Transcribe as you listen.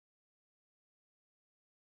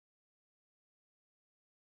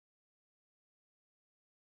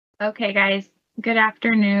Okay, guys, good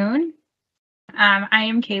afternoon. I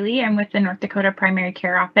am Kaylee. I'm with the North Dakota Primary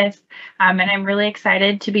Care Office, and I'm really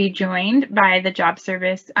excited to be joined by the Job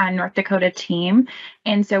Service North Dakota team.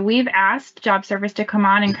 And so we've asked Job Service to come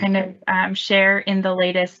on and kind of share in the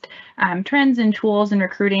latest trends and tools in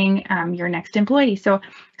recruiting your next employee. So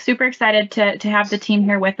super excited to have the team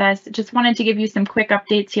here with us. Just wanted to give you some quick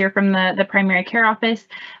updates here from the Primary Care Office.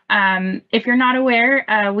 If you're not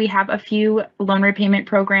aware, we have a few loan repayment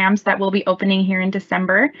programs that will be opening here in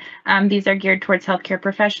December. These are geared towards healthcare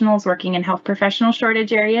professionals working in health professional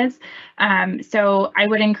shortage areas. So I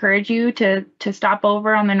would encourage you to stop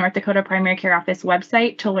over on the North Dakota Primary Care Office website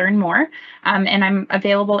to learn more. And I'm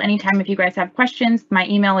available anytime if you guys have questions. My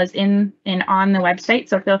email is in on the website,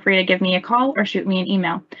 so feel free to give me a call or shoot me an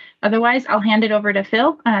email. Otherwise, I'll hand it over to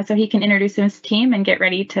Phil so he can introduce his team and get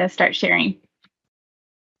ready to start sharing.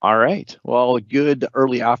 All right. Well, good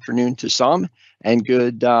early afternoon to some and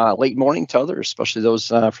good late morning to others, especially those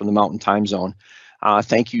from the Mountain Time Zone.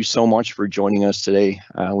 Thank you so much for joining us today.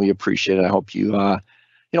 We appreciate it. I hope you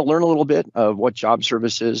learn a little bit of what Job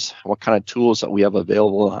Service is, what kind of tools that we have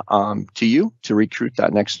available to you to recruit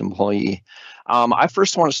that next employee. I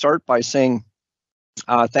first want to start by saying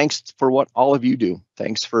thanks for what all of you do.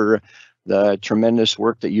 Thanks for the tremendous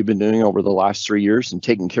work that you've been doing over the last 3 years and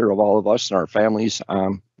taking care of all of us and our families.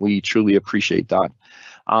 We truly appreciate that.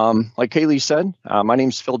 Like Kaylee said, my name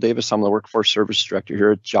is Phil Davis. I'm the Workforce Service Director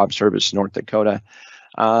here at Job Service North Dakota.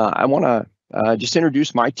 I want to just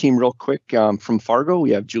introduce my team real quick. From Fargo,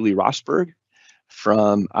 we have Julie Rostberg.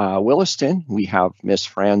 From Williston, we have Miss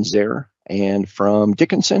Fran Zerr. And from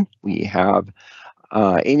Dickinson, we have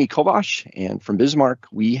Amiee Kovash. And from Bismarck,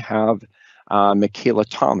 we have Micaela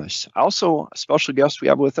Thomas. Also, a special guest we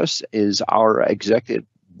have with us is our Executive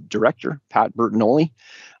Director, Pat Bertagnolli.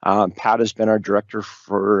 Pat has been our director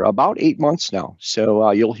for about 8 months now,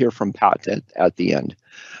 so you'll hear from Pat at the end.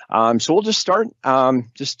 So we'll just start.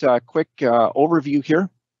 Just a quick overview here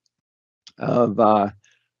of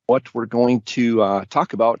what we're going to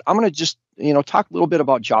talk about. I'm going to just talk a little bit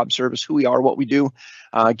about Job Service, who we are, what we do,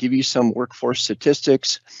 give you some workforce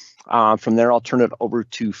statistics. From there, I'll turn it over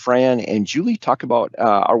to Fran and Julie, talk about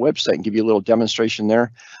our website and give you a little demonstration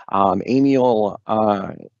there. Amiee will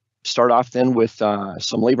start off then with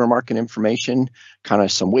some labor market information, kind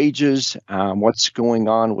of some wages, what's going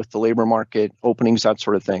on with the labor market, openings, that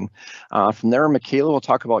sort of thing. From there, Micaela will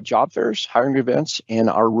talk about job fairs, hiring events, and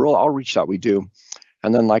our rural outreach that we do.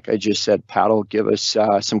 And then, like I just said, Pat will give us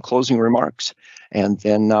some closing remarks, and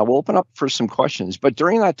then we'll open up for some questions. But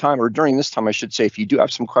during that time, or during this time, I should say, if you do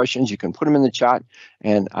have some questions, you can put them in the chat,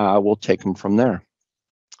 and we'll take them from there.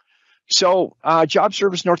 So, Job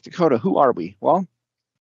Service North Dakota, who are we? Well,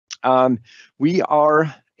 we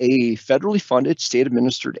are a federally funded,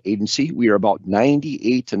 state-administered agency. We are about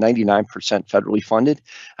 98 to 99% federally funded.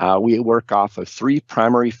 We work off of 3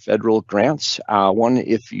 primary federal grants. One,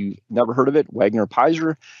 if you've never heard of it,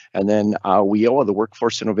 Wagner-Pizer, and then WIOA, the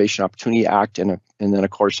Workforce Innovation Opportunity Act, and then, of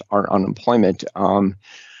course, our unemployment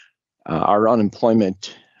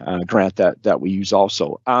grant that we use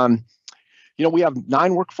also. We have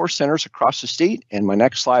 9 workforce centers across the state, and my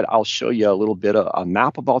next slide, I'll show you a little bit of a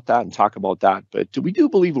map about that and talk about that. But we do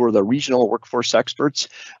believe we're the regional workforce experts.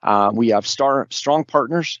 We have strong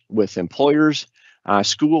partners with employers,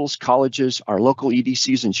 schools, colleges, our local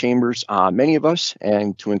EDCs and chambers. Many of us,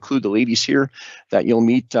 and to include the ladies here that you'll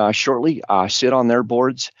meet shortly, sit on their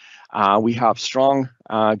boards. We have strong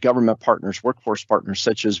government partners, workforce partners,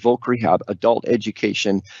 such as Volk Rehab, Adult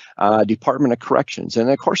Education, Department of Corrections. And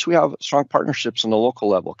of course, we have strong partnerships on the local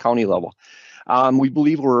level, county level. We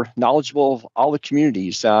believe we're knowledgeable of all the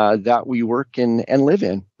communities that we work in and live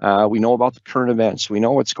in. We know about the current events. We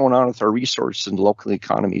know what's going on with our resources and local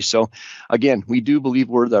economy. So again, we do believe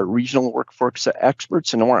we're the regional workforce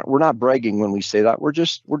experts, and we're not bragging when we say that. We're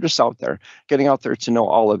just out there, getting out there to know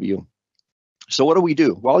all of you. So what do we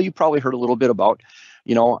do? Well, you probably heard a little bit about,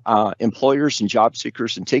 employers and job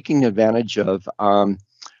seekers and taking advantage of our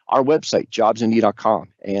website, jobsindeed.com.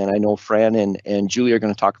 And I know Fran and Julie are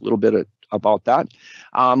going to talk a little bit about that.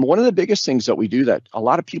 One of the biggest things that we do that a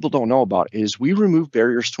lot of people don't know about is we remove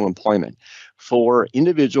barriers to employment for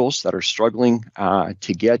individuals that are struggling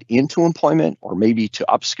to get into employment or maybe to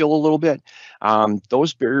upskill a little bit.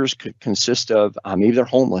 Those barriers could consist of maybe they're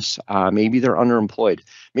homeless, maybe they're underemployed,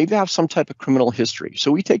 maybe they have some type of criminal history.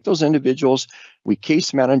 So we take those individuals, we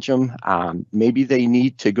case manage them. Maybe they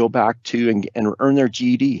need to go back to and earn their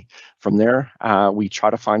GED. From there, we try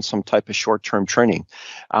to find some type of short-term training.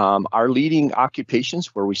 Our leading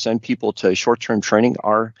occupations where we send people to short-term training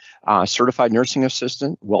are certified nursing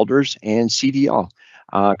assistant, welders, and CDL,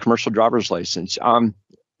 commercial driver's license.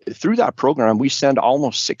 through that program, we send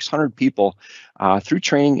almost 600 people through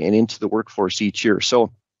training and into the workforce each year.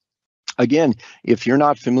 So again, if you're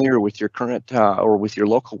not familiar with your current or with your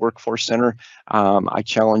local workforce center, I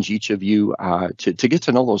challenge each of you to get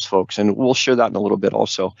to know those folks, and we'll share that in a little bit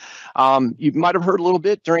also. You might have heard a little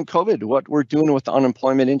bit during COVID what we're doing with the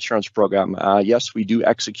unemployment insurance program. Yes, we do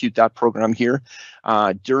execute that program here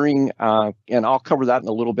and I'll cover that in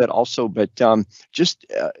a little bit also, but just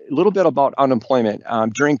a little bit about unemployment.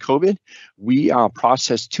 During COVID, we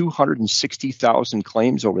processed 260,000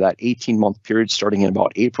 claims over that 18-month period starting in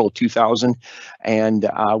about April 2000, and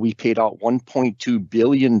we paid out $1.2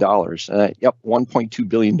 billion. $1.2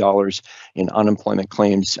 billion in unemployment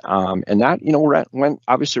claims, and that went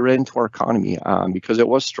obviously right into our economy because it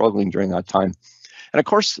was struggling during that time. And of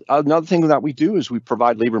course, another thing that we do is we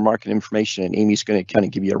provide labor market information, and Amie's going to kind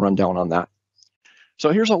of give you a rundown on that.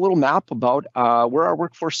 So here's a little map about where our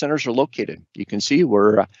workforce centers are located. You can see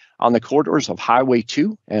we're on the corridors of Highway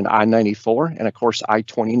 2 and I-94, and of course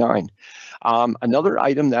I-29. Another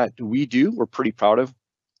item that we're pretty proud of,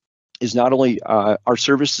 is not only our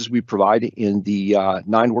services we provide in the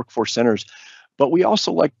 9 workforce centers, but we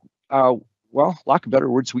also lack of better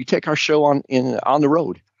words, we take our show on the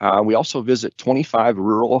road. We also visit 25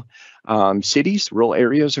 rural cities, rural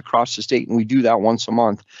areas across the state, and we do that once a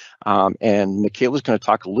month. And Micaela's going to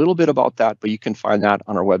talk a little bit about that, but you can find that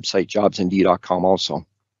on our website, jobsnd.com also.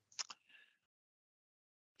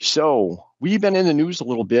 So we've been in the news a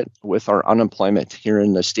little bit with our unemployment here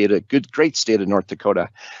in the great state of North Dakota.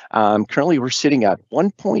 Currently, we're sitting at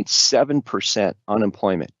 1.7%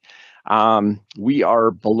 unemployment. We are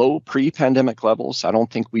below pre-pandemic levels. I don't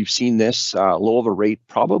think we've seen this low of a rate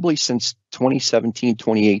probably since 2017,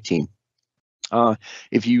 2018.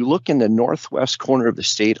 If you look in the northwest corner of the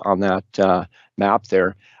state on that map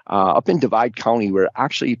there, up in Divide County, we're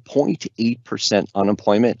actually 0.8%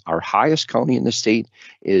 unemployment. Our highest county in the state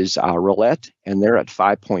is Rolette, and they're at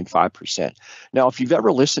 5.5%. Now, if you've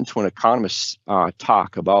ever listened to an economist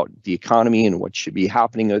talk about the economy and what should be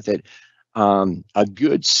happening with it, a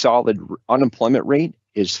good solid unemployment rate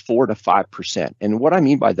is 4 to 5%. And what I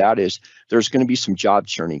mean by that is there's going to be some job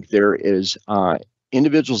churning. There is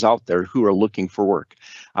individuals out there who are looking for work.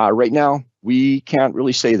 Right now, we can't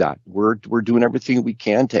really say that. We're doing everything we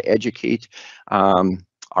can to educate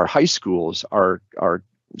our high schools, our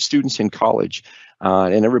students in college,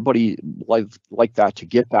 and everybody like that to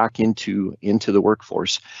get back into the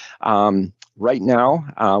workforce. Right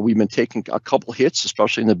now, we've been taking a couple hits,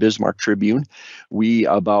 especially in the Bismarck Tribune. We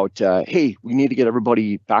need to get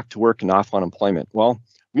everybody back to work and off unemployment. Well,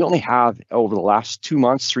 we only have, over the last 2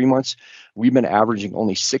 months, 3 months, we've been averaging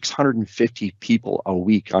only 650 people a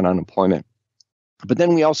week on unemployment. But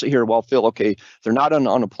then we also hear, well, Phil, okay, they're not on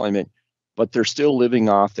unemployment, but they're still living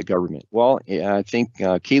off the government. Well, I think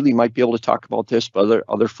Kaylee might be able to talk about this, but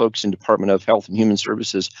other folks in Department of Health and Human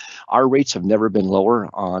Services, our rates have never been lower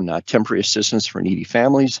on temporary assistance for needy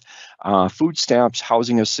families, food stamps,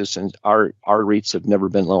 housing assistance. Our rates have never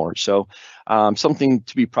been lower. So something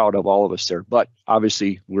to be proud of, all of us there. But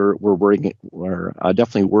obviously, we're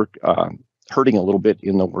definitely hurting a little bit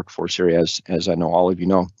in the workforce area, as I know all of you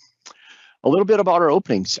know. A little bit about our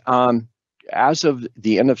openings. As of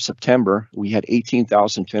the end of September, we had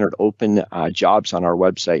 18,200 open jobs on our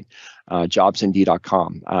website,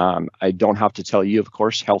 jobsnd.com. I don't have to tell you, of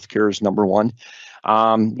course, healthcare is number one.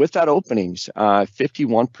 With that openings,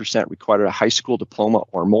 51% required a high school diploma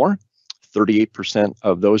or more. 38%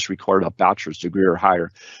 of those required a bachelor's degree or higher.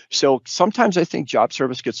 So sometimes I think job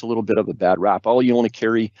service gets a little bit of a bad rap. Oh, you only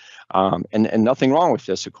carry, and nothing wrong with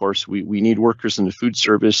this, of course. We need workers in the food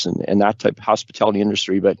service and that type of hospitality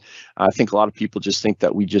industry. But I think a lot of people just think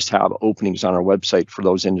that we just have openings on our website for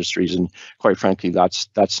those industries. And quite frankly,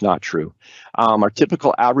 that's not true. Our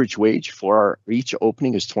typical average wage for each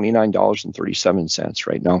opening is $29.37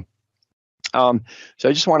 right now. So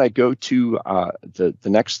I just want to go to the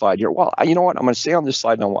next slide here. Well, you know what? I'm going to stay on this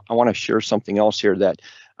slide, and I want to share something else here that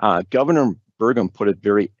Governor Burgum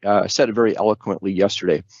said it very eloquently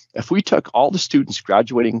yesterday. If we took all the students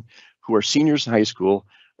graduating who are seniors in high school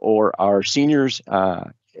or are seniors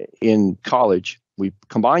in college, we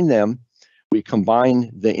combine them. We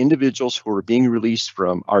combine the individuals who are being released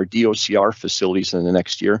from our DOCR facilities in the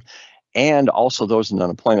next year, and also those in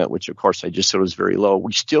unemployment, which of course I just said was very low.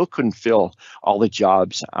 We still couldn't fill all the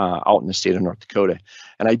jobs out in the state of North Dakota.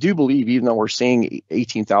 And I do believe, even though we're seeing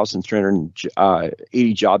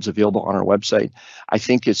 18,380 jobs available on our website, I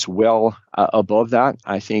think it's well above that.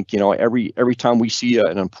 I think, every time we see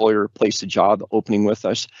an employer place a job opening with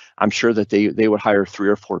us, I'm sure that they would hire 3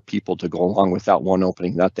 or 4 people to go along with that one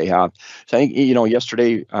opening that they have. So I think,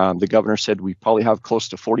 yesterday the governor said we probably have close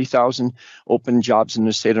to 40,000 open jobs in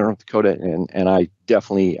the state of North Dakota, and I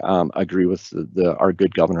definitely agree with our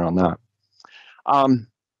good governor on that.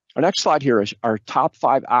 Our next slide here is our top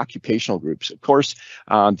 5 occupational groups. Of course,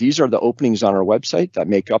 these are the openings on our website that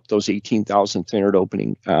make up those 18,300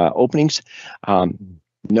 openings.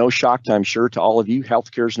 No shock, I'm sure, to all of you.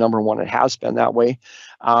 Healthcare is number one. It has been that way.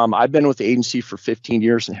 I've been with the agency for 15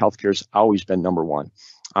 years, and healthcare has always been number one.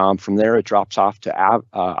 From there, it drops off to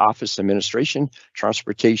office administration,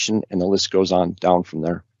 transportation, and the list goes on down from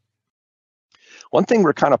there. One thing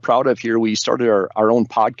we're kind of proud of here, we started our own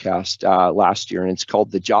podcast last year, and it's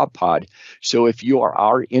called the Job Pod. So if you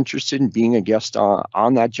are interested in being a guest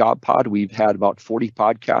on that Job Pod, we've had about 40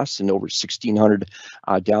 podcasts and over 1,600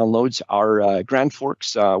 downloads. Our Grand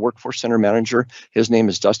Forks Workforce Center manager, his name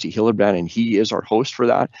is Dusty Hillerbrand, and he is our host for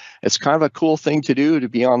that. It's kind of a cool thing to do, to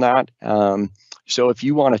be on that. So if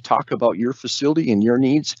you want to talk about your facility and your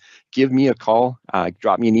needs, give me a call,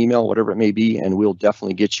 drop me an email, whatever it may be, and we'll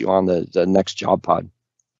definitely get you on the next Job Pod.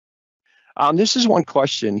 This is one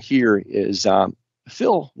question here is,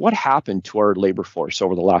 Phil, what happened to our labor force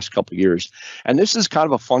over the last couple of years? And this is kind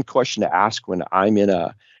of a fun question to ask when I'm in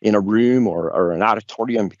a room or an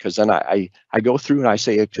auditorium, because then I go through and I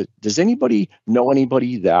say, does anybody know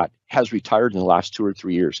anybody that has retired in the last 2 or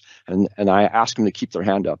 3 years? And I ask them to keep their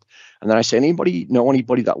hand up. And then I say, anybody know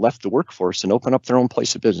anybody that left the workforce and opened up their own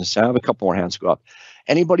place of business? And I have a couple more hands go up.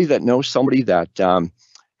 Anybody that knows somebody that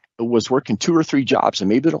was working 2 or 3 jobs and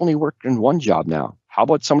maybe they're only working 1 job now? How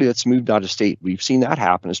about somebody that's moved out of state? We've seen that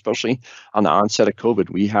happen, especially on the onset of COVID.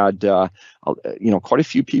 We had, quite a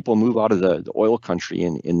few people move out of the oil country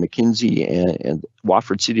in McKinsey and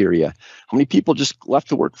Wofford City area. How many people just left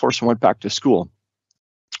the workforce and went back to school?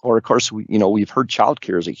 Or, of course, we've heard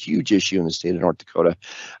childcare is a huge issue in the state of North Dakota.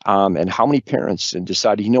 And how many parents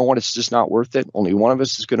decided, it's just not worth it. Only one of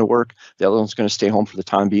us is going to work. The other one's going to stay home for the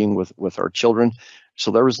time being with our children. So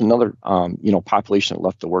there was another, population that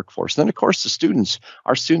left the workforce. And then, of course,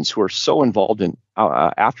 our students who are so involved in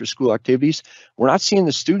after school activities, we're not seeing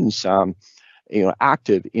the students,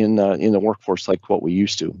 active in the workforce like what we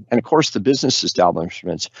used to. And of course, the business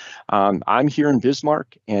establishments. I'm here in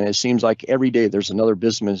Bismarck, and it seems like every day there's another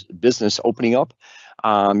business opening up.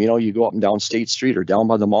 You go up and down State Street or down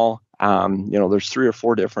by the mall. There's 3 or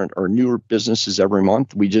 4 different or newer businesses every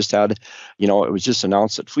month. We just had, it was just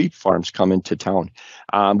announced that Fleet Farm's come into town.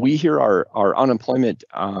 We hear our unemployment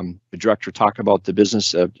director talk about the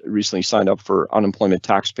business that recently signed up for unemployment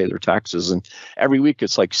tax, pay their taxes. And every week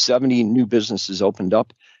it's like 70 new businesses opened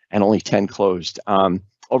up and only 10 closed.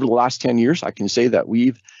 Over the last 10 years, I can say that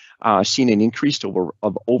we've seen an increase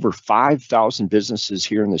of over 5,000 businesses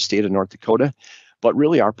here in the state of North Dakota. But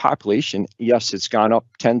really, our population, yes, it's gone up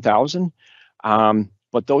 10,000,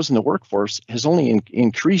 but those in the workforce has only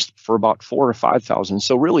increased for about 4,000 or 5,000.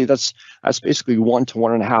 So really, that's basically 1 to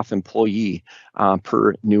 1.5 employee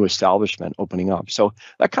per new establishment opening up. So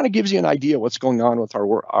that kind of gives you an idea what's going on with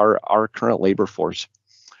our current labor force.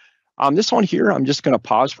 This one here, I'm just going to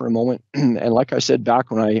pause for a moment. And like I said, back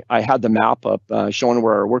when I had the map up showing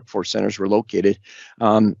where our workforce centers were located,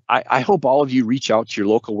 I hope all of you reach out to your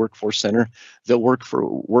local workforce center. They'll work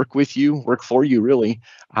with you really,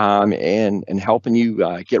 and helping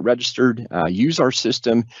you get registered, use our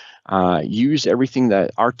system, use everything that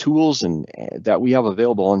our tools and that we have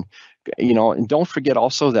available. And don't forget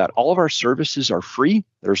also that all of our services are free.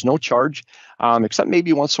 There's no charge, except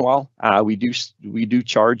maybe once in a while we do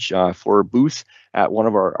charge for a booth at one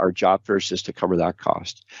of our job fairs just to cover that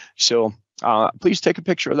cost. So please take a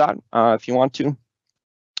picture of that if you want to,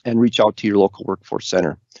 and reach out to your local workforce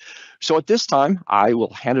center. So at this time, I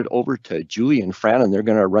will hand it over to Julie and Fran, and they're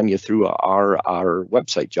going to run you through our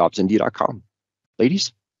website, jobsindeed.com.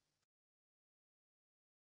 Ladies.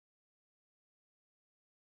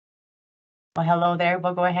 Well, hello there.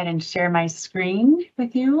 We'll go ahead and share my screen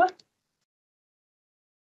with you.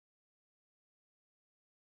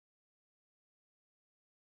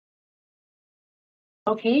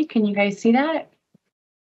 Okay, can you guys see that?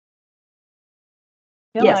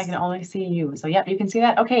 Yes. I can only see you. So, yep, you can see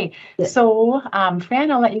that. Okay, yes. So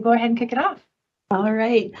Fran, I'll let you go ahead and kick it off. All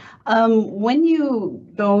right. When you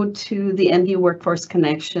go to the ND Workforce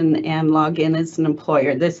Connection and log in as an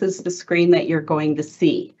employer, this is the screen that you're going to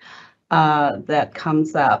see. that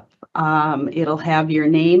comes up. It'll have your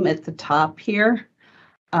name at the top here,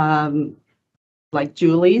 like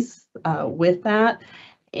Julie's with that.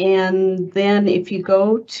 And then if you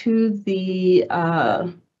go to the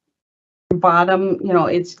bottom,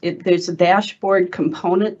 there's a dashboard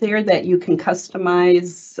component there that you can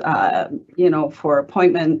customize, for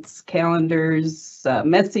appointments, calendars,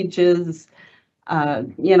 messages,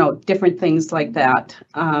 different things like that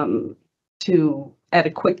at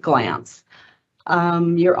a quick glance.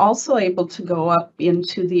 You're also able to go up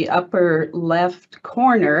into the upper left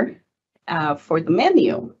corner for the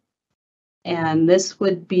menu. And this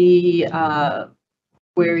would be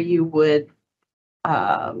where you would,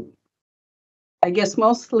 I guess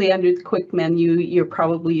mostly under the quick menu, you're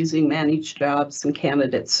probably using managed jobs and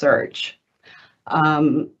candidate search.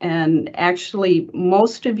 And actually,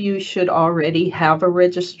 most of you should already have a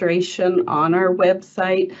registration on our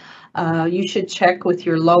website. You should check with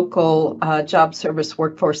your local job service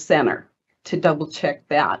workforce center to double check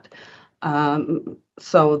that.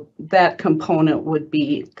 So that component would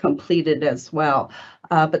be completed as well.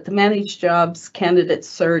 But the managed jobs candidate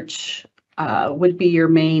search would be your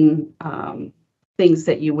main things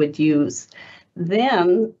that you would use.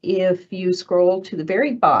 Then if you scroll to the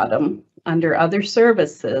very bottom under other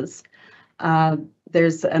services,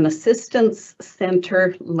 there's an assistance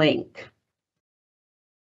center link.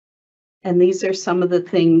 And these are some of the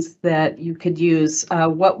things that you could use.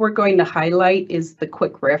 What we're going to highlight is the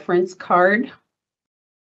quick reference card.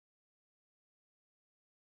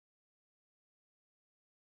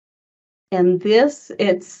 And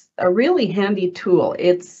it's a really handy tool.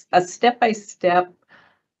 It's a step-by-step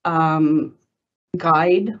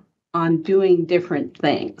guide on doing different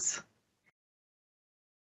things.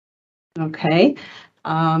 Okay.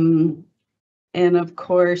 And of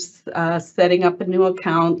course, setting up a new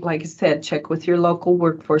account, like I said, check with your local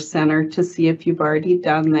workforce center to see if you've already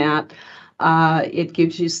done that. It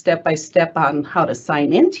gives you step-by-step on how to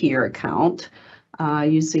sign into your account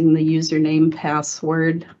using the username,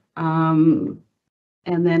 password, and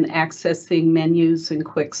then accessing menus and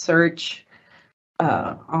quick search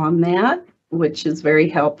on that, which is very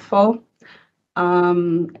helpful.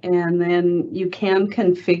 And then you can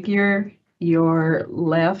configure your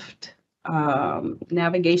left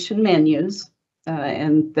navigation menus,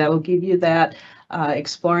 and that'll give you that.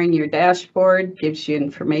 Exploring your dashboard gives you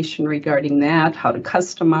information regarding that, how to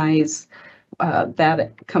customize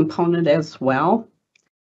that component as well.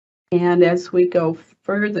 And as we go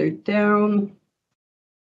further down,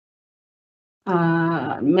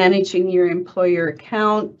 managing your employer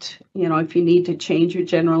account, if you need to change your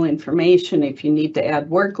general information, if you need to add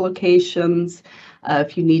work locations,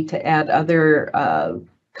 if you need to add other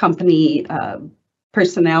company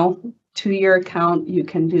personnel to your account, you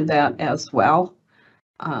can do that as well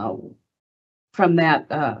from that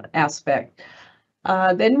aspect.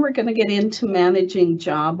 Then we're going to get into managing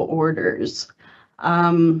job orders.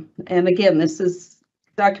 And again, this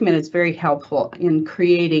document is very helpful in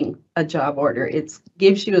creating a job order. It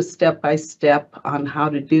gives you a step-by-step on how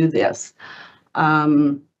to do this.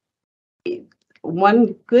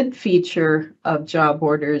 One good feature of job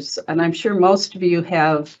orders, and I'm sure most of you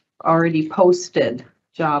have already posted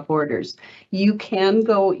job orders, you can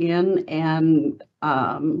go in and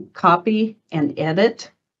copy and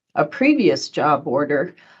edit a previous job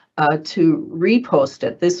order to repost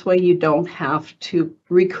it. This way you don't have to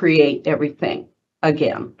recreate everything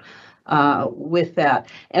again with that.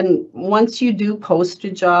 And once you do post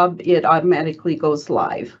a job, it automatically goes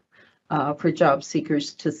live for job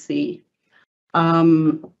seekers to see.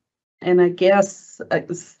 And I guess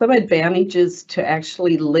some advantages to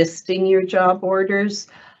actually listing your job orders.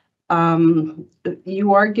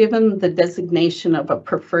 You are given the designation of a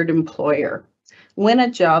preferred employer. When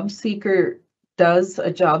a job seeker does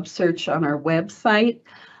a job search on our website,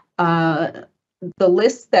 the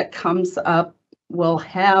list that comes up will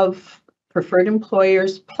have preferred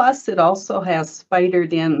employers, plus it also has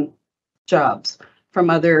spidered in jobs from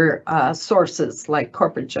other sources like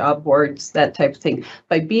corporate job boards, that type of thing.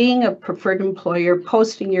 By being a preferred employer,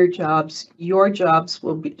 posting your jobs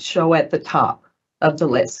will show at the top of the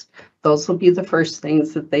list. Those will be the first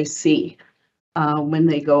things that they see when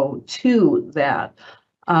they go to that.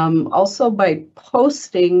 Also, by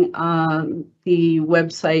posting on the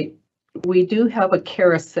website, we do have a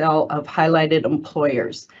carousel of highlighted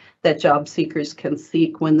employers that job seekers can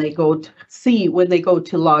see when they go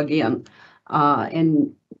to log in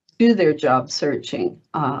and do their job searching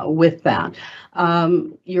with that.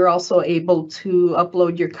 You're also able to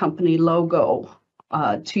upload your company logo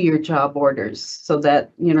to your job orders so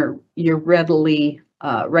that you're readily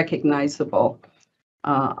recognizable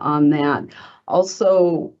on that.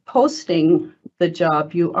 Also, posting the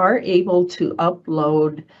job, you are able to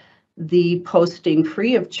upload the posting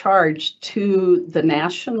free of charge to the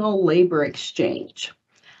National Labor Exchange.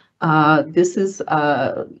 This is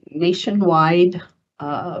a nationwide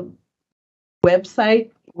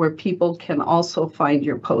website where people can also find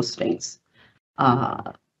your postings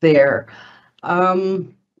there.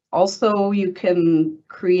 Also, you can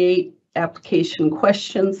create application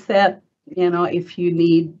question set, if you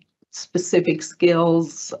need specific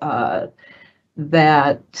skills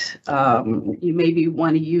that you maybe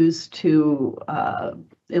want to use to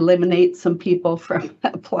eliminate some people from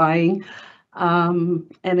applying. And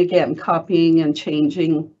again, copying and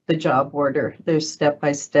changing the job order. There's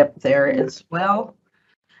step-by-step there as well.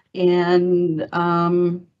 And,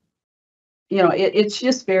 it's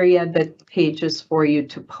just very advantageous for you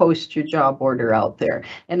to post your job order out there.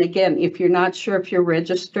 And again, if you're not sure if you're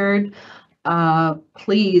registered,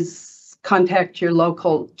 please contact your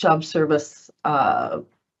local job service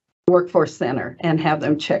workforce center and have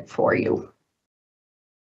them check for you.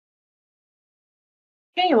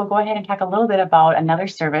 Okay, we'll go ahead and talk a little bit about another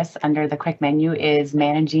service under the quick menu is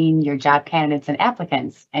managing your job candidates and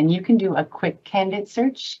applicants. And you can do a quick candidate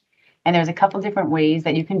search. And there's a couple different ways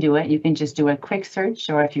that you can do it. You can just do a quick search,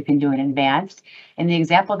 or if you can do it advanced. And the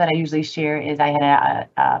example that I usually share is I had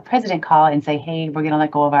a president call and say, hey, we're going to let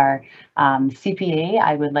go of our CPA.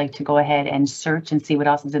 I would like to go ahead and search and see what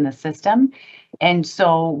else is in the system. And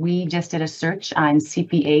so we just did a search on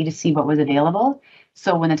CPA to see what was available.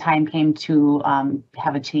 So when the time came to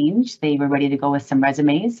have a change, they were ready to go with some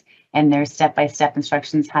resumes, and there's step-by-step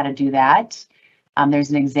instructions how to do that.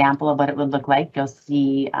 There's an example of what it would look like. You'll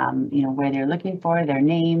see, where they're looking for, their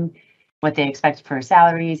name, what they expect for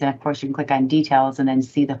salaries, and of course you can click on details and then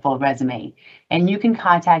see the full resume. And you can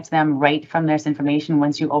contact them right from this information.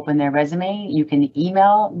 Once you open their resume, you can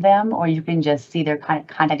email them, or you can just see their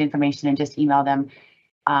contact information and just email them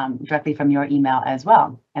directly from your email as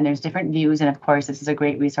well. And there's different views. And of course, this is a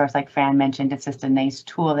great resource, like Fran mentioned. It's just a nice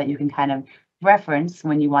tool that you can kind of reference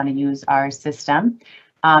when you want to use our system.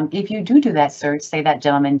 If you do that search, say that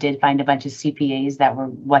gentleman did find a bunch of CPAs that were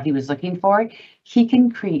what he was looking for, he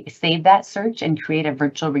can save that search and create a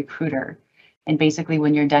virtual recruiter. And basically,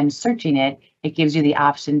 when you're done searching it, it gives you the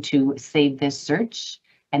option to save this search.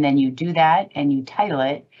 And then you do that and you title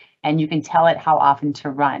it, and you can tell it how often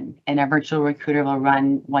to run. And a virtual recruiter will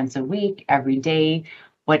run once a week, every day,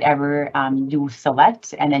 whatever you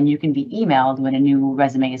select. And then you can be emailed when a new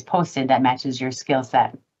resume is posted that matches your skill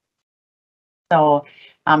set. So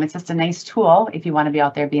it's just a nice tool if you want to be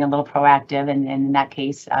out there being a little proactive, and in that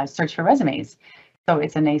case, search for resumes. So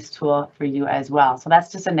it's a nice tool for you as well. So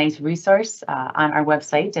that's just a nice resource on our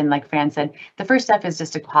website. And like Fran said, the first step is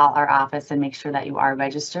just to call our office and make sure that you are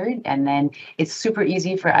registered. And then it's super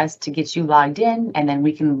easy for us to get you logged in, and then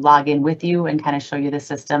we can log in with you and kind of show you the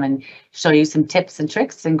system and show you some tips and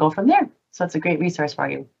tricks and go from there. So it's a great resource for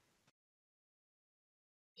you.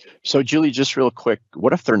 So Julie, just real quick,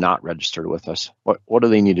 what if they're not registered with us? What do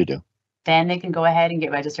they need to do? Then they can go ahead and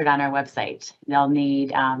get registered on our website. They'll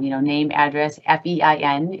need, name, address,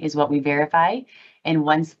 FEIN is what we verify. And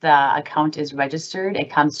once the account is registered, it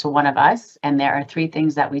comes to one of us. And there are 3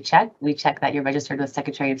 things that we check. We check that you're registered with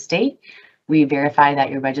Secretary of State. We verify that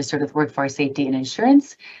you're registered with Workforce Safety and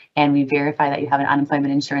Insurance. And we verify that you have an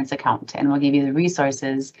unemployment insurance account. And we'll give you the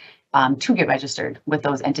resources to get registered with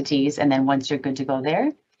those entities. And then once you're good to go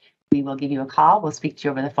there, we will give you a call. We'll speak to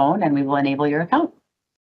you over the phone, and we will enable your account.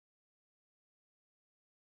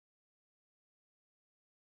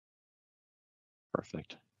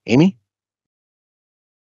 Perfect. Amiee?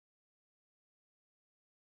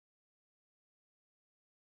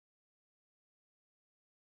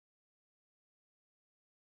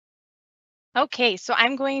 Okay, so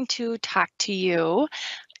I'm going to talk to you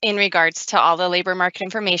in regards to all the labor market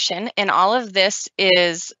information, and all of this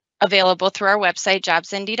is available through our website,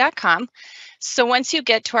 jobsindy.com. So once you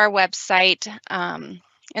get to our website,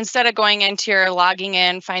 instead of going into your logging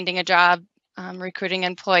in, finding a job, recruiting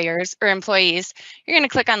employers or employees, you're going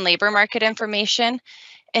to click on labor market information,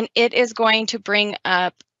 and it is going to bring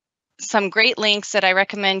up some great links that I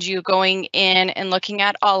recommend you going in and looking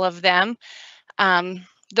at all of them.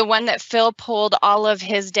 The one that Phil pulled all of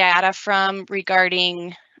his data from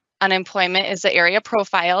regarding unemployment is the area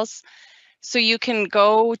profiles. So you can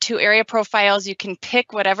go to area profiles, you can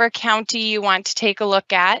pick whatever county you want to take a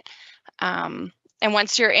look at. And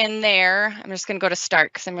once you're in there, I'm just going to go to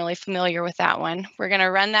start because I'm really familiar with that one. We're going to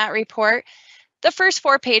run that report. The first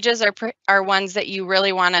 4 pages are ones that you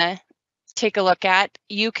really want to take a look at.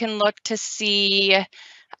 You can look to see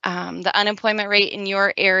the unemployment rate in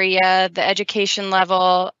your area, the education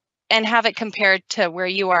level, and have it compared to where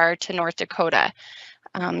you are to North Dakota.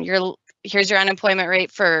 Here's your unemployment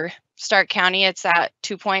rate for Stark County. It's at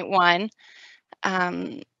 2.1.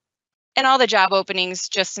 And all the job openings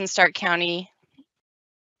just in Stark County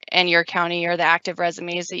and your county are the active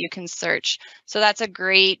resumes that you can search. So that's a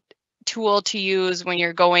great tool to use when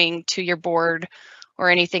you're going to your board or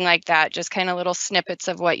anything like that. Just kind of little snippets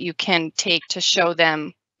of what you can take to show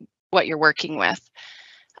them what you're working with.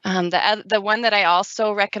 The one that I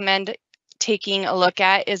also recommend taking a look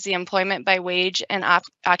at is the employment by wage and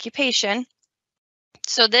occupation.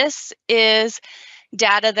 So this is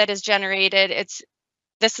data that is generated.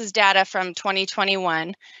 This is data from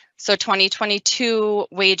 2021. So 2022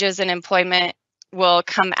 wages and employment will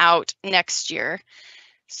come out next year.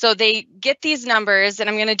 So they get these numbers, and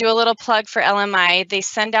I'm going to do a little plug for LMI. They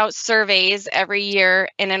send out surveys every year,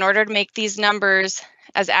 and in order to make these numbers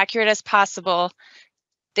as accurate as possible,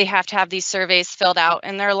 they have to have these surveys filled out.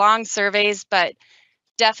 And they're long surveys, but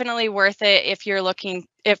definitely worth it if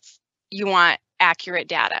you want accurate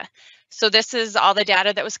data. So this is all the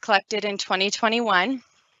data that was collected in 2021.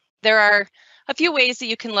 There are a few ways that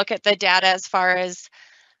you can look at the data as far as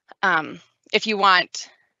if you want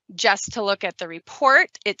just to look at the report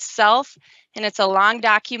itself, and it's a long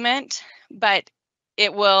document, but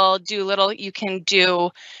it will do little. You can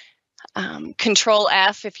do Control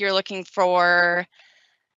F if you're looking for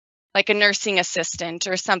like a nursing assistant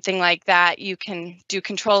or something like that. You can do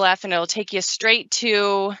Control F and it'll take you straight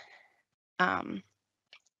to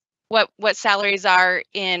what salaries are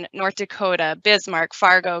in North Dakota, Bismarck,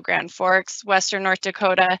 Fargo, Grand Forks, Western North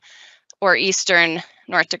Dakota, or Eastern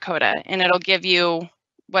North Dakota. And it'll give you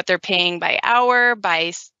what they're paying by hour,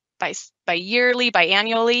 by yearly, by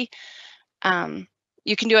annually.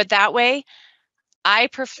 You can do it that way. I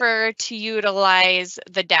prefer to utilize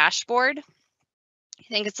the dashboard. I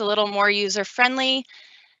think it's a little more user-friendly,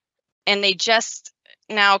 and they just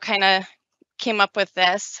now kind of came up with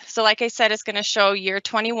this. So like I said, it's going to show year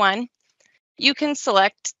 21. You can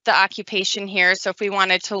select the occupation here. So if we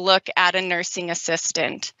wanted to look at a nursing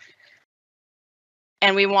assistant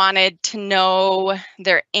and we wanted to know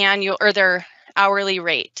their annual or their hourly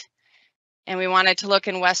rate, and we wanted to look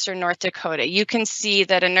in Western North Dakota, you can see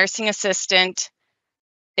that a nursing assistant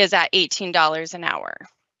is at $18 an hour.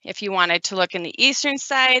 If you wanted to look in the eastern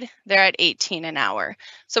side, they're at $18 an hour.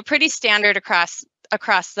 So pretty standard across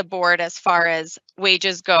the board as far as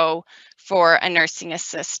wages go for a nursing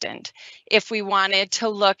assistant. If we wanted to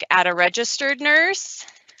look at a registered nurse,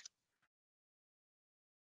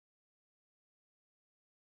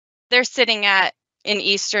 they're sitting at, in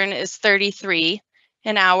Eastern is $33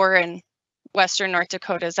 an hour, and Western North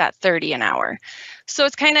Dakota is at $30 an hour. So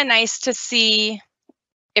it's kind of nice to see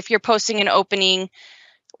if you're posting an opening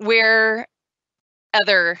where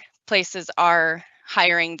other places are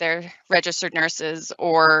hiring their registered nurses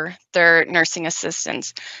or their nursing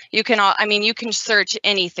assistants. You can you can search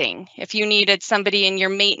anything. If you needed somebody in your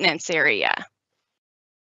maintenance area,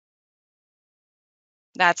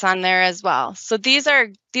 that's on there as well. So these are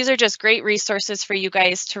just great resources for you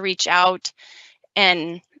guys to reach out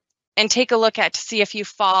and take a look at to see if you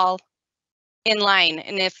fall in line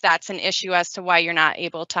and if that's an issue as to why you're not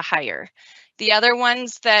able to hire. The other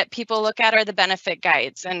ones that people look at are the benefit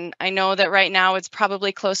guides. And I know that right now it's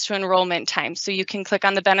probably close to enrollment time. So you can click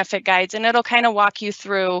on the benefit guides and it'll kind of walk you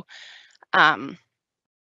through all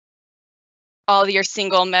your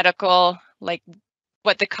single medical, like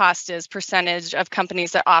what the cost is, percentage of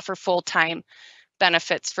companies that offer full-time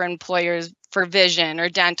benefits for employers for vision or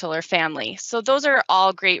dental or family. So those are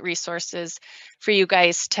all great resources for you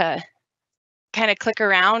guys to kind of click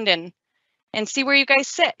around and see where you guys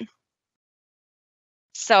sit.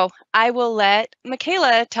 So I will let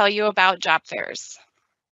Micaela tell you about job fairs.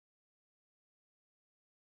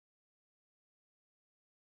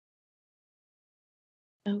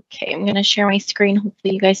 Okay, I'm going to share my screen.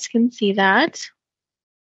 Hopefully you guys can see that.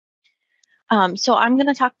 So I'm going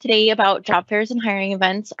to talk today about job fairs and hiring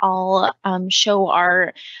events. I'll show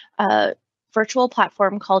our virtual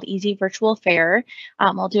platform called Easy Virtual Fair.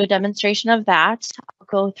 I'll do a demonstration of that. I'll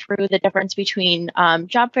go through the difference between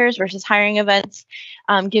job fairs versus hiring events,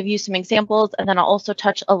 give you some examples, and then I'll also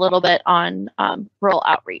touch a little bit on rural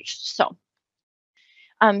outreach. So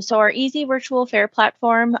our Easy Virtual Fair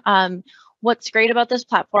platform, what's great about this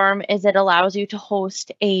platform is it allows you to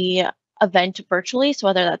host a event virtually. So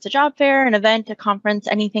whether that's a job fair, an event, a conference,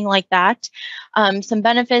 anything like that. Some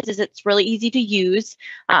benefits is it's really easy to use.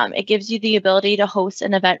 It gives you the ability to host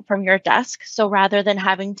an event from your desk. So rather than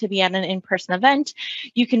having to be at an in-person event,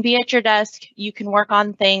 you can be at your desk, you can work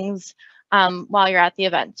on things while you're at the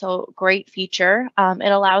event. So great feature.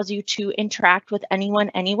 It allows you to interact with anyone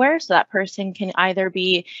anywhere. So that person can either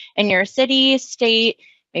be in your city, state,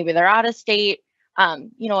 maybe they're out of state.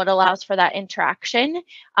 You know, it allows for that interaction.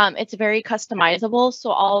 It's very customizable.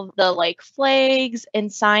 So all of the like flags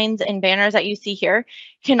and signs and banners that you see here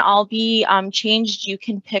can all be changed. You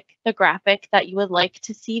can pick the graphic that you would like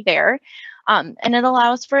to see there. And it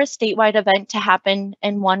allows for a statewide event to happen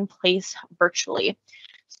in one place virtually.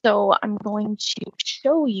 So I'm going to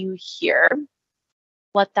show you here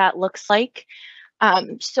what that looks like.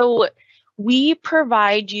 So we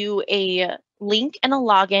provide you a link and a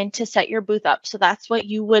login to set your booth up. So that's what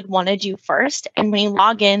you would want to do first. And when you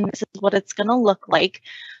log in, this is what it's going to look like.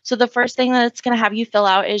 So the first thing that it's going to have you fill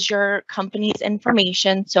out is your company's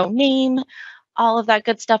information. So name, all of that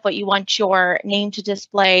good stuff, what you want your name to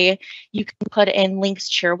display. You can put in links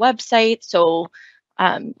to your website. So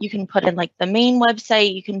you can put in like the main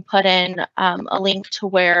website. You can put in a link to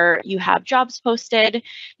where you have jobs posted.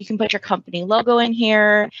 You can put your company logo in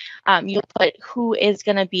here. You'll put who is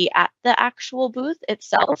going to be at the actual booth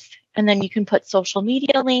itself. And then you can put social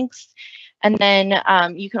media links. And then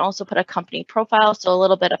you can also put a company profile. So a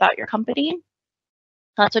little bit about your company.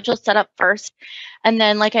 That's what you'll set up first. And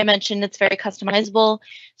then, like I mentioned, it's very customizable.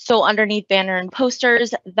 So underneath banner and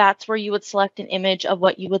posters, that's where you would select an image of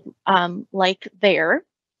what you would like there.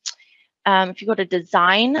 If you go to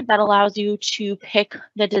design, that allows you to pick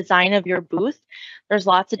the design of your booth. There's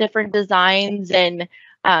lots of different designs and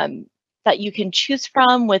that you can choose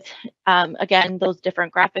from with, again, those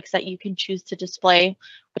different graphics that you can choose to display,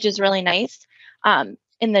 which is really nice.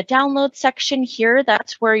 In the download section here,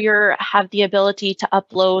 that's where you have the ability to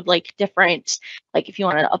upload like different, like if you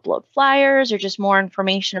want to upload flyers or just more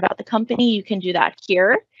information about the company, you can do that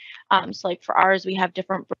here. So like for ours, we have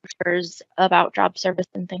different brochures about job service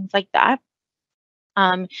and things like that.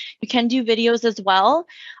 You can do videos as well.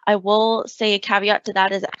 I will say a caveat to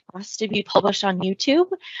that is it has to be published on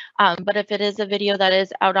YouTube. But if it is a video that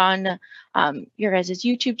is out on your guys'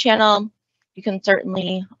 YouTube channel, you can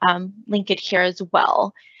certainly link it here as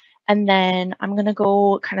well. And then I'm going to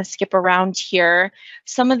go kind of skip around here.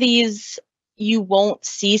 Some of these you won't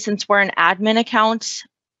see since we're an admin account.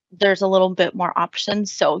 There's a little bit more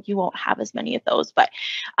options, so you won't have as many of those. But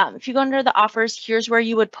if you go under the offers, here's where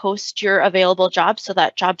you would post your available jobs so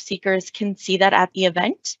that job seekers can see that at the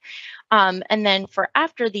event. And then for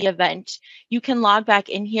after the event, you can log back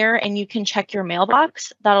in here and you can check your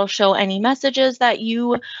mailbox. That'll show any messages that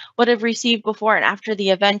you would have received before and after the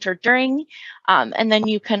event or during. And then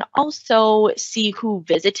you can also see who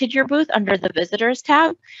visited your booth under the visitors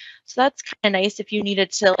tab. So that's kind of nice if you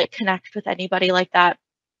needed to like connect with anybody like that.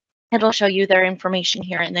 It'll show you their information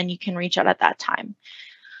here and then you can reach out at that time.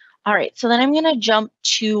 All right, so then I'm going to jump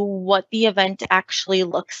to what the event actually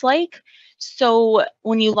looks like. So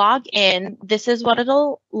when you log in, this is what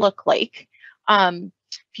it'll look like. If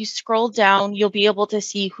you scroll down, you'll be able to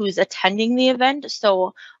see who's attending the event.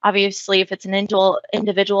 So obviously, if it's an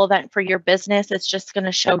individual event for your business, it's just going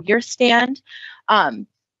to show your stand.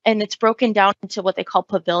 And it's broken down into what they call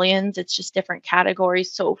pavilions. It's just different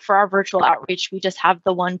categories. So for our virtual outreach, we just have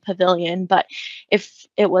the one pavilion. But if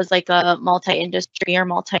it was like a multi-industry or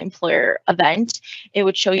multi-employer event, it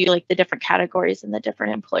would show you like the different categories and the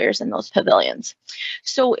different employers in those pavilions.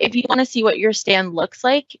 So if you want to see what your stand looks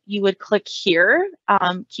like, you would click here.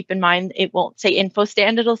 Keep in mind, it won't say info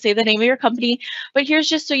stand. It'll say the name of your company. But here's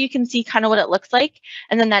just so you can see kind of what it looks like.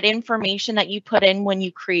 And then that information that you put in when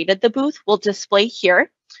you created the booth will display here.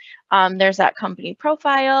 There's that company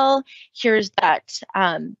profile. Here's that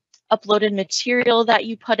uploaded material that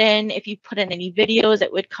you put in. If you put in any videos,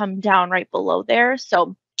 it would come down right below there.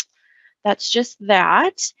 So that's just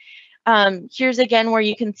that. Here's again where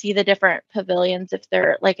you can see the different pavilions. If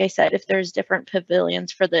they're, like I said, if there's different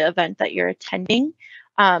pavilions for the event that you're attending.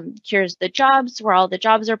 Here's the jobs where all the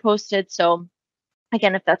jobs are posted. So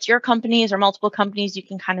again, if that's your companies or multiple companies, you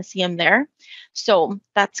can kind of see them there. So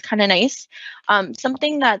that's kind of nice.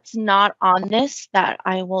 Something that's not on this that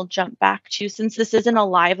I will jump back to, since this isn't a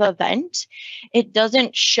live event, it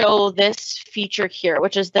doesn't show this feature here,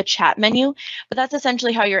 which is the chat menu, but that's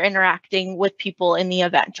essentially how you're interacting with people in the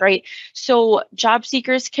event, right? So job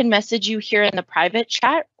seekers can message you here in the private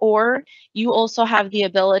chat, or you also have the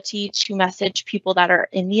ability to message people that are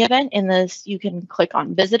in the event. In this, you can click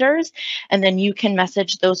on visitors, and then you can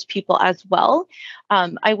message those people as well.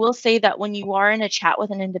 I will say that when you are in a chat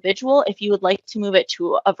with an individual, if you would like to move it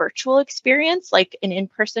to a virtual experience, like an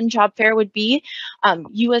in-person job fair would be,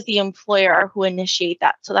 you as the employer are who initiate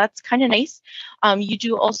that. So that's kind of nice. You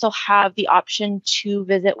do also have the option to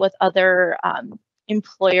visit with other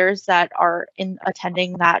employers that are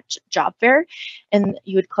attending that job fair, and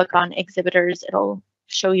you would click on exhibitors. It'll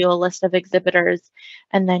show you a list of exhibitors,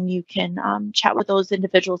 and then you can chat with those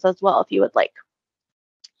individuals as well if you would like.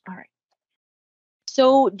 All right.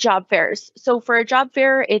 So job fairs. So for a job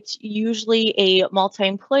fair, it's usually a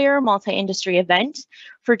multi-employer, multi-industry event.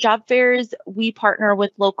 For job fairs, we partner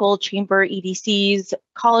with local chamber EDCs,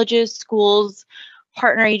 colleges, schools,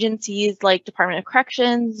 partner agencies like Department of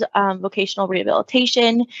Corrections, vocational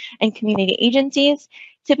rehabilitation, and community agencies.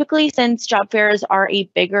 Typically, since job fairs are a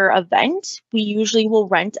bigger event, we usually will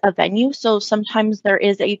rent a venue. So sometimes there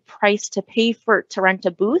is a price to pay to rent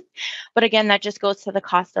a booth. But again, that just goes to the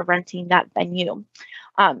cost of renting that venue.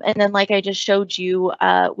 And then like I just showed you,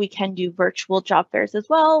 we can do virtual job fairs as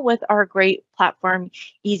well with our great platform,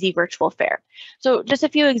 Easy Virtual Fair. So just a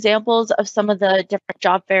few examples of some of the different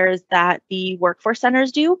job fairs that the workforce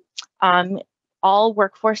centers do. All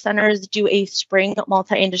workforce centers do a spring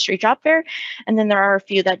multi-industry job fair, and then there are a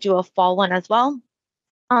few that do a fall one as well.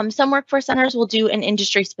 Some workforce centers will do an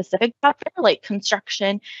industry-specific job fair, like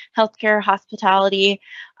construction, healthcare, hospitality,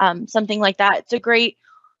 something like that. It's a great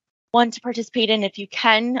one to participate in if you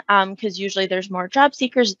can, because usually there's more job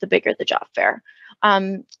seekers the bigger the job fair.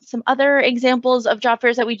 Some other examples of job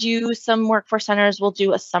fairs that we do, some workforce centers will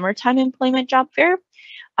do a summertime employment job fair.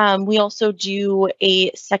 We also do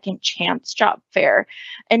a second chance job fair.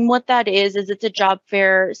 And what that is it's a job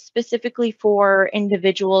fair specifically for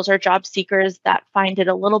individuals or job seekers that find it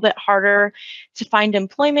a little bit harder to find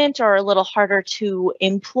employment or a little harder to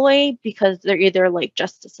employ because they're either like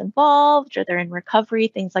justice involved or they're in recovery,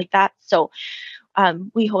 things like that. So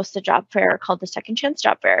we host a job fair called the Second Chance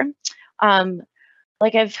Job Fair.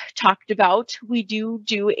 Like I've talked about, we do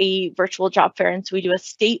a virtual job fair, and so we do a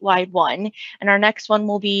statewide one, and our next one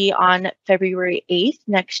will be on February 8th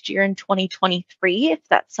next year in 2023. If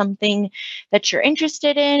that's something that you're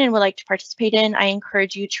interested in and would like to participate in, I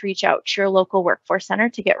encourage you to reach out to your local workforce center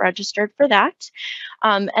to get registered for that.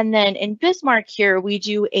 And then in Bismarck here, we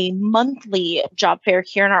do a monthly job fair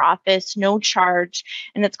here in our office, no charge,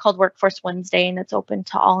 and it's called Workforce Wednesday, and it's open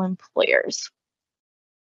to all employers.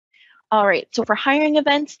 All right, so for hiring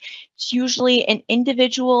events, it's usually an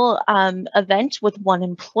individual event with one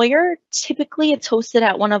employer. Typically, it's hosted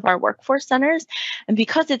at one of our workforce centers. And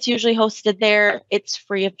because it's usually hosted there, it's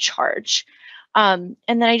free of charge. And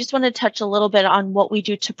then I just want to touch a little bit on what we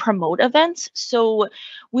do to promote events. So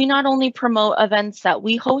we not only promote events that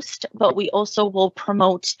we host, but we also will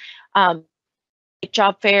promote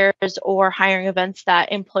job fairs or hiring events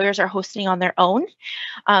that employers are hosting on their own.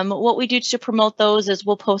 What we do to promote those is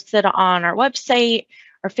we'll post it on our website,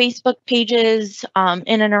 our Facebook pages,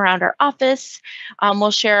 in and around our office.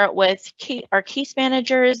 We'll share it with our case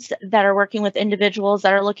managers that are working with individuals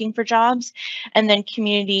that are looking for jobs, and then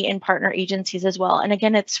community and partner agencies as well. And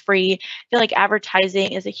again, it's free. I feel like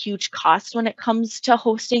advertising is a huge cost when it comes to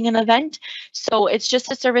hosting an event. So it's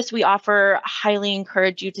just a service we offer. Highly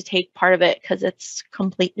encourage you to take part of it because it's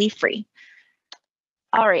completely free.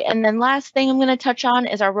 All right, and then last thing I'm going to touch on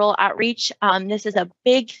is our rural outreach. This is a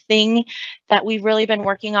big thing that we've really been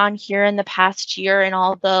working on here in the past year in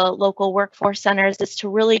all the local workforce centers, is to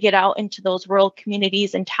really get out into those rural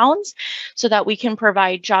communities and towns so that we can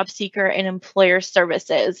provide job seeker and employer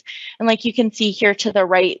services. And like you can see here to the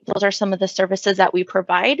right, those are some of the services that we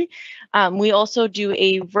provide. We also do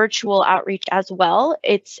a virtual outreach as well.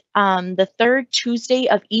 It's the third Tuesday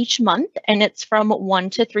of each month, and it's from 1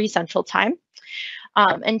 to 3 Central Time.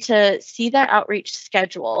 And to see that outreach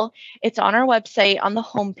schedule, it's on our website on the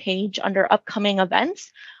homepage under upcoming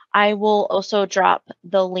events. I will also drop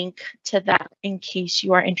the link to that in case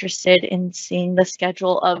you are interested in seeing the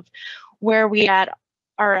schedule of where we are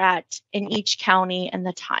at in each county and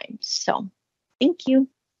the times. So thank you.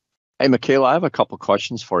 Hey, Micaela, I have a couple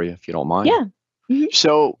questions for you, if you don't mind. Yeah. Mm-hmm.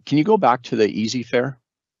 So can you go back to the Easy Fair?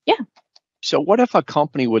 Yeah. So what if a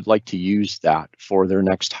company would like to use that for their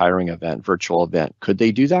next hiring event, virtual event? Could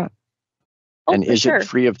they do that? Oh, and is sure. it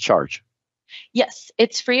free of charge? Yes,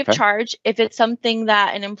 it's free of charge. If it's something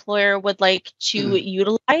that an employer would like to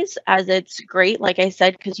utilize, as it's great, like I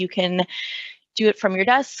said, because you can do it from your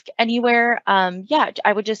desk anywhere. Yeah,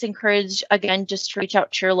 I would just encourage, again, just to reach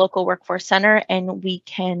out to your local workforce center, and we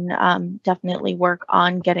can definitely work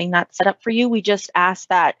on getting that set up for you. We just ask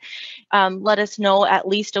that let us know at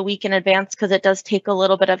least a week in advance, because it does take a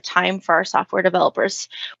little bit of time for our software developers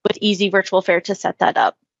with Easy Virtual Fair to set that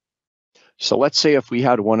up. So let's say if we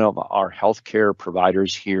had one of our healthcare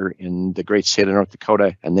providers here in the great state of North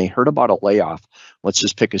Dakota and they heard about a layoff, let's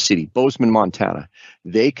just pick a city, Bozeman, Montana,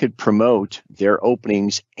 they could promote their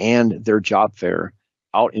openings and their job fair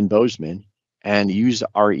out in Bozeman and use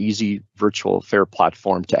our Easy Virtual Fair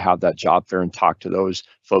platform to have that job fair and talk to those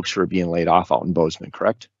folks who are being laid off out in Bozeman,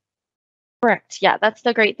 correct? Correct. Yeah, that's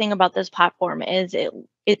the great thing about this platform is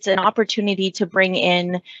it's an opportunity to bring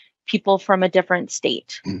in people from a different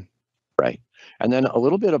state. Right. And then a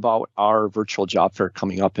little bit about our virtual job fair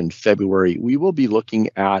coming up in February. We will be looking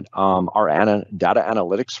at our data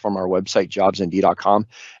analytics from our website, jobsnd.com,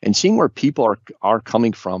 and seeing where people are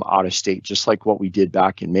coming from out of state, just like what we did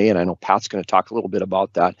back in May. And I know Pat's going to talk a little bit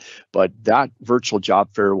about that. But that virtual job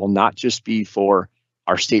fair will not just be for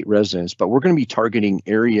our state residents, but we're going to be targeting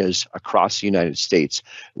areas across the United States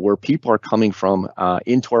where people are coming from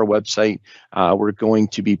into our website. We're going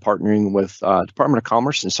to be partnering with Department of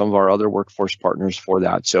Commerce and some of our other workforce partners for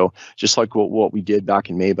that. So just like what we did back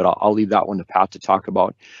in May, but I'll leave that one to Pat to talk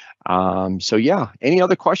about. So yeah, any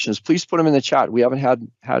other questions, please put them in the chat. We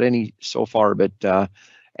haven't had any so far, but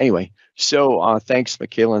anyway, so thanks,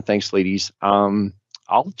 Micaela, and thanks, ladies.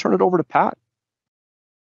 I'll turn it over to Pat.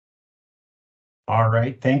 All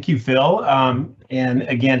right. Thank you, Phil. And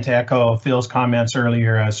again, to echo Phil's comments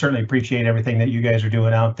earlier, I certainly appreciate everything that you guys are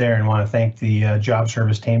doing out there and want to thank the job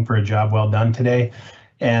service team for a job well done today.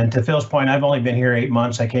 And to Phil's point, I've only been here 8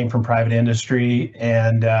 months. I came from private industry.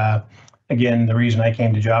 And again, the reason I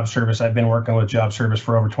came to job service, I've been working with job service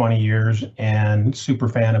for over 20 years and super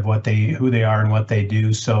fan of who they are and what they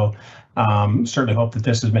do. So certainly hope that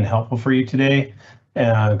this has been helpful for you today.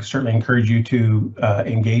 Certainly encourage you to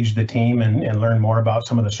engage the team and learn more about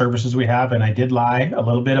some of the services we have. And I did lie a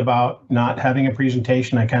little bit about not having a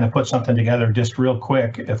presentation. I kind of put something together just real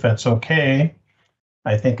quick, if that's okay.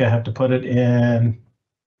 I think I have to put it in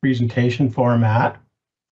presentation format.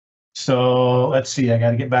 So let's see, I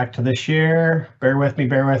got to get back to the share. Bear with me.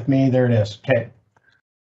 There it is. Okay.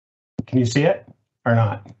 Can you see it or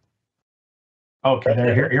not? Okay,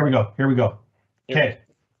 here we go. Okay.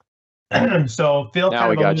 So Phil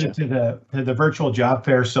kind of alluded to the virtual job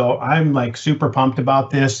fair. So I'm like super pumped about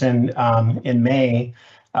this. And in May,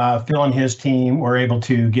 Phil and his team were able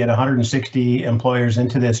to get 160 employers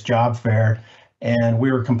into this job fair. And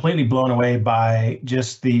we were completely blown away by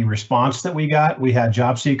just the response that we got. We had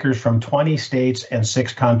job seekers from 20 states and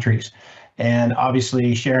 6 countries. And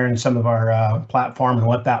obviously sharing some of our platform and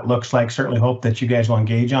what that looks like. Certainly hope that you guys will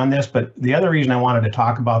engage on this. But the other reason I wanted to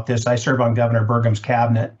talk about this, I serve on Governor Burgum's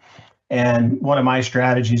cabinet. And one of my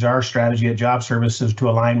strategies, our strategy at Job Service, is to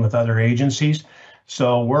align with other agencies.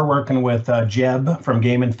 So we're working with Jeb from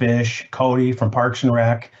Game and Fish, Cody from Parks and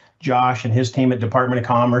Rec, Josh and his team at Department of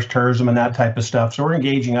Commerce, tourism, and that type of stuff. So we're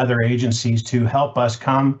engaging other agencies to help us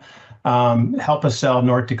help us sell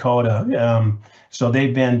North Dakota. So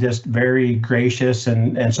they've been just very gracious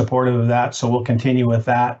and supportive of that. So we'll continue with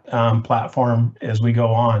that platform as we go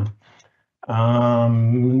on.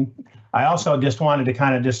 I also just wanted to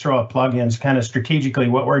kind of just throw a plug in kind of strategically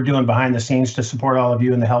what we're doing behind the scenes to support all of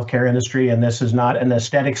you in the healthcare industry. And this is not an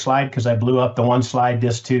aesthetic slide because I blew up the one slide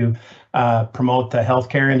just to promote the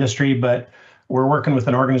healthcare industry, but we're working with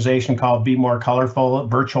an organization called Be More Colorful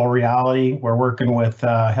Virtual Reality. We're working with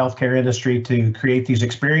healthcare industry to create these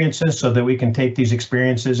experiences so that we can take these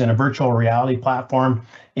experiences in a virtual reality platform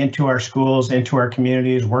into our schools, into our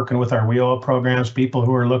communities, working with our WIOA programs, people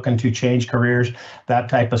who are looking to change careers, that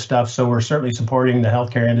type of stuff. So we're certainly supporting the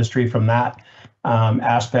healthcare industry from that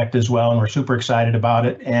aspect as well, and we're super excited about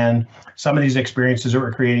it. And some of these experiences that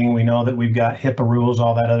we're creating, we know that we've got HIPAA rules,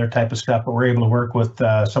 all that other type of stuff, but we're able to work with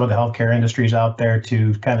some of the healthcare industries out there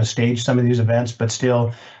to kind of stage some of these events, but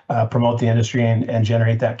still promote the industry and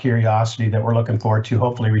generate that curiosity that we're looking forward to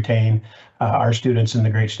hopefully retain our students in the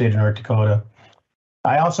great state of North Dakota.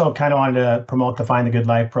 I also kind of wanted to promote the Find the Good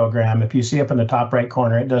Life program. If you see up in the top right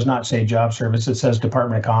corner, it does not say Job Service, it says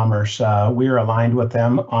Department of Commerce. We are aligned with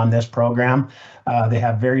them on this program. They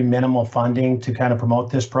have very minimal funding to kind of promote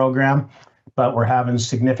this program, but we're having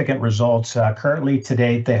significant results. Currently to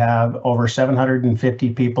date, they have over 750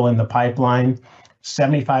 people in the pipeline.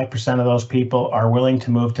 75% of those people are willing to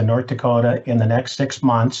move to North Dakota in the next 6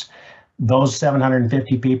 months. Those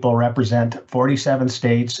 750 people represent 47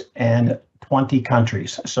 states and 20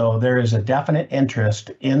 countries. So there is a definite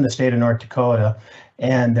interest in the state of North Dakota,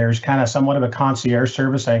 and there's kind of somewhat of a concierge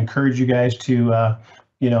service. I encourage you guys to,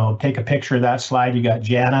 take a picture of that slide. You got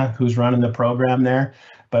Jana, who's running the program there,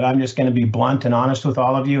 but I'm just going to be blunt and honest with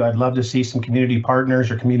all of you. I'd love to see some community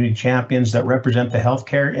partners or community champions that represent the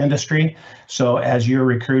healthcare industry. So as you're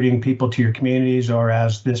recruiting people to your communities, or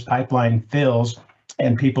as this pipeline fills,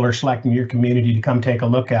 and people are selecting your community to come take a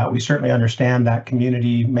look at, we certainly understand that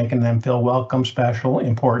community, making them feel welcome, special,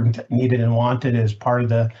 important, needed, and wanted is part of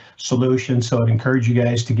the solution. So I'd encourage you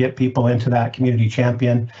guys to get people into that community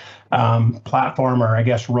champion platform, or I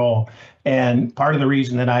guess role. And part of the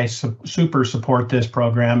reason that I super support this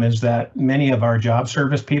program is that many of our job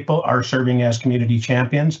service people are serving as community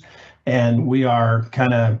champions, and we are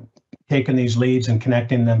kind of taking these leads and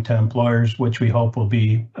connecting them to employers, which we hope will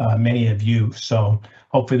be many of you. So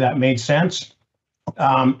hopefully that made sense.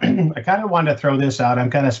 I kind of wanted to throw this out.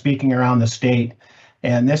 I'm kind of speaking around the state,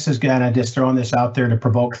 and this is kind of just throwing this out there to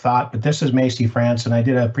provoke thought, but this is Macy France, and I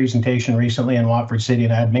did a presentation recently in Watford City,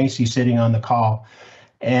 and I had Macy sitting on the call.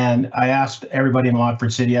 And I asked everybody in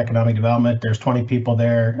Watford City Economic Development, there's 20 people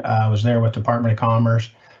there. I was there with Department of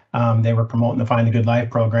Commerce. They were promoting the Find the Good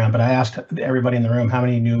Life program, but I asked everybody in the room how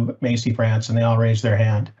many knew Macy France, and they all raised their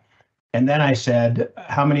hand. And then I said,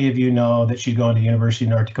 how many of you know that she's going to University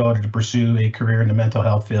of North Dakota to pursue a career in the mental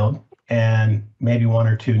health field? And maybe one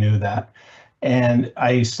or two knew that. And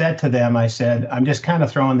I said to them, I said, I'm just kind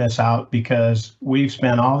of throwing this out because we've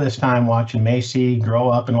spent all this time watching Macy grow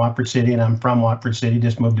up in Watford City, and I'm from Watford City,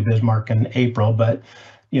 just moved to Bismarck in April. But,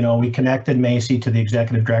 you know, we connected Macy to the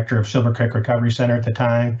executive director of Silver Creek Recovery Center at the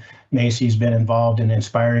time. Macy's been involved in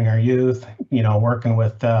inspiring our youth, you know, working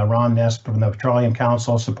with Ron Ness from the Petroleum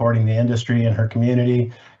Council, supporting the industry and her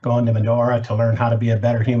community, going to Medora to learn how to be a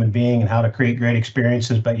better human being and how to create great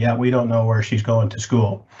experiences. But yet we don't know where she's going to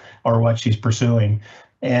school or what she's pursuing.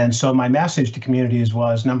 And so my message to communities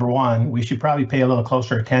was, number one, we should probably pay a little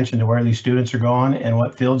closer attention to where these students are going and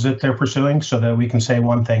what fields that they're pursuing so that we can say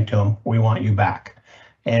one thing to them: we want you back.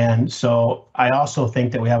 And so I also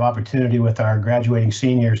think that we have opportunity with our graduating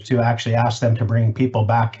seniors to actually ask them to bring people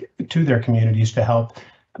back to their communities to help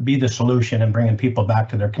be the solution and bringing people back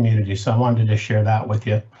to their communities. So I wanted to just share that with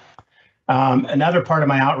you. Another part of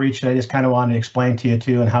my outreach that I just kind of wanted to explain to you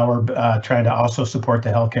too, and how we're trying to also support the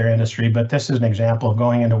healthcare industry. But this is an example of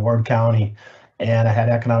going into Ward County, and I had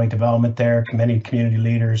economic development there, many community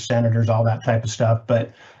leaders, senators, all that type of stuff.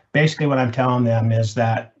 But basically what I'm telling them is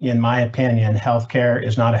that, in my opinion, healthcare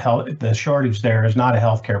is not the shortage there is not a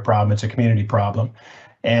healthcare problem, it's a community problem.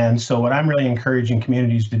 And so what I'm really encouraging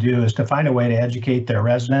communities to do is to find a way to educate their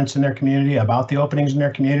residents in their community about the openings in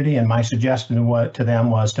their community. And my suggestion to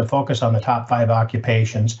them was to focus on the top 5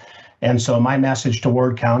 occupations. And so my message to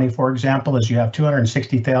Ward County, for example, is you have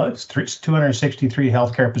 263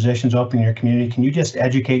 healthcare positions open in your community. Can you just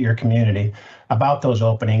educate your community about those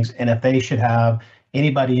openings? And if they should have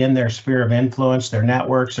anybody in their sphere of influence, their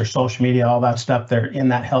networks, their social media, all that stuff, they're in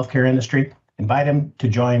that healthcare industry, invite them to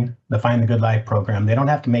join the Find the Good Life program. They don't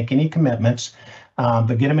have to make any commitments,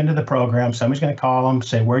 but get them into the program. Somebody's going to call them,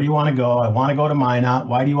 say, where do you want to go? I want to go to Minot.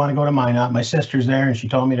 Why do you want to go to Minot? My sister's there, and she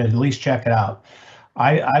told me to at least check it out.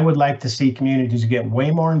 I would like to see communities get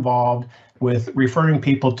way more involved with referring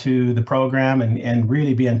people to the program and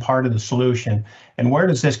really being part of the solution. And where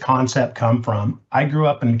does this concept come from? I grew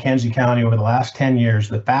up in McKenzie County over the last 10 years,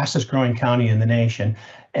 the fastest growing county in the nation.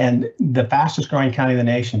 And the fastest growing county in the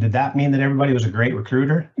nation, did that mean that everybody was a great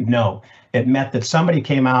recruiter? No. It meant that somebody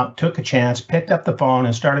came out, took a chance, picked up the phone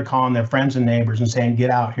and started calling their friends and neighbors and saying, get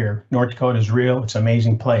out here. North Dakota is real. It's an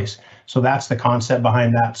amazing place. So that's the concept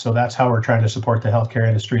behind that. So that's how we're trying to support the healthcare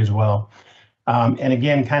industry as well. And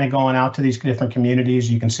again, kind of going out to these different communities,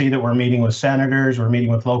 you can see that we're meeting with senators, we're meeting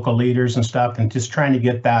with local leaders and stuff, and just trying to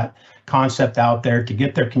get that concept out there to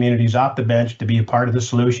get their communities off the bench to be a part of the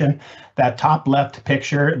solution. That top left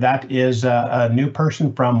picture, that is a new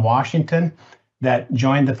person from Washington that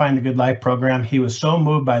joined the Find the Good Life program. He was so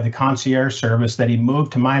moved by the concierge service that he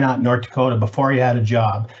moved to Minot, North Dakota before he had a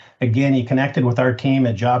job. Again, he connected with our team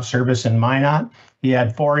at Job Service in Minot. He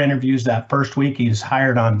had 4 interviews that first week. He's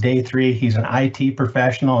hired on day 3. He's an IT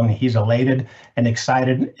professional, and he's elated and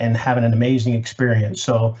excited and having an amazing experience.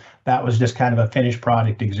 So that was just kind of a finished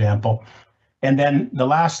product example. And then the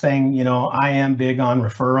last thing, you know, I am big on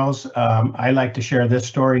referrals. I like to share this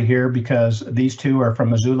story here because these two are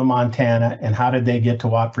from Missoula, Montana. And how did they get to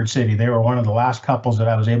Watford City? They were one of the last couples that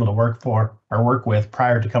I was able to work with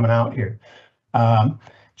prior to coming out here.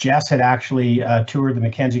 Jess had actually toured the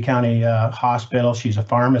McKenzie County Hospital. She's a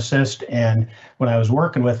pharmacist. And when I was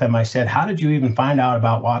working with them, I said, how did you even find out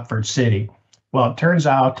about Watford City? Well, it turns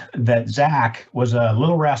out that Zach was a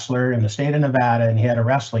little wrestler in the state of Nevada, and he had a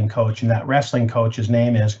wrestling coach. And that wrestling coach's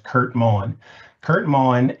name is Kurt Moen. Kurt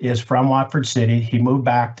Moen is from Watford City. He moved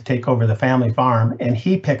back to take over the family farm, and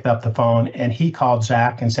he picked up the phone and he called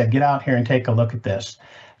Zach and said, get out here and take a look at this.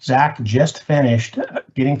 Zach just finished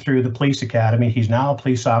getting through the police academy. He's now a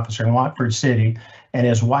police officer in Watford City, and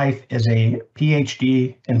his wife is a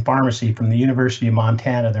PhD in pharmacy from the University of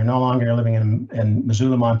Montana. They're no longer living in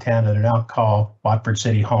Missoula, Montana. They're now called Watford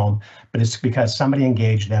City home, but it's because somebody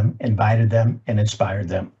engaged them, invited them, and inspired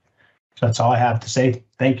them. So that's all I have to say.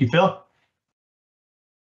 Thank you, Phil.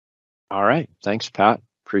 All right. Thanks, Pat.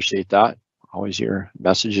 appreciate that. Always your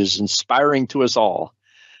message is inspiring to us all.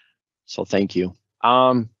 So thank you.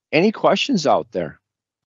 Any questions out there?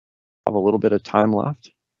 Have a little bit of time left.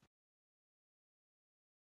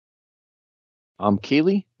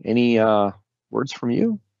 Kaylee, any words from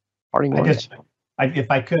you? Parting words? If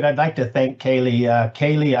I could, I'd like to thank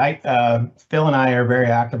Kaylee. Phil and I are very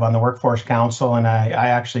active on the Workforce Council, and I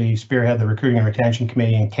actually spearhead the Recruiting and Retention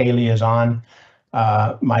Committee, and Kaylee is on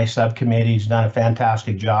my subcommittee. He's done a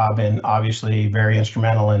fantastic job and obviously very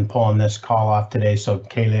instrumental in pulling this call off today. So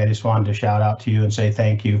Kaylee, I just wanted to shout out to you and say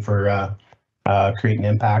thank you for creating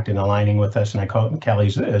impact and aligning with us. And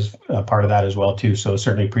Kelly's is a part of that as well too. So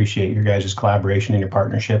certainly appreciate your guys' collaboration and your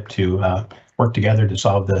partnership to work together to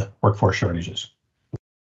solve the workforce shortages.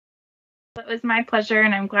 It was my pleasure,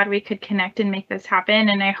 and I'm glad we could connect and make this happen.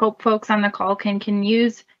 And I hope folks on the call can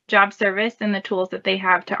use job service and the tools that they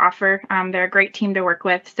have to offer. They're a great team to work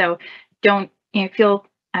with. So don't feel,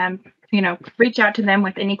 reach out to them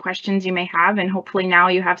with any questions you may have. And hopefully now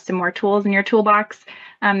you have some more tools in your toolbox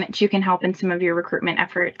that you can help in some of your recruitment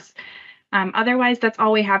efforts. Otherwise, that's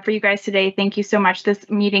all we have for you guys today. Thank you so much. This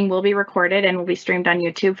meeting will be recorded and will be streamed on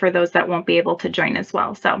YouTube for those that won't be able to join as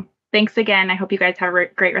well. So thanks again. I hope you guys have a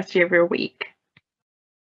great rest of your week.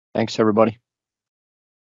 Thanks, everybody.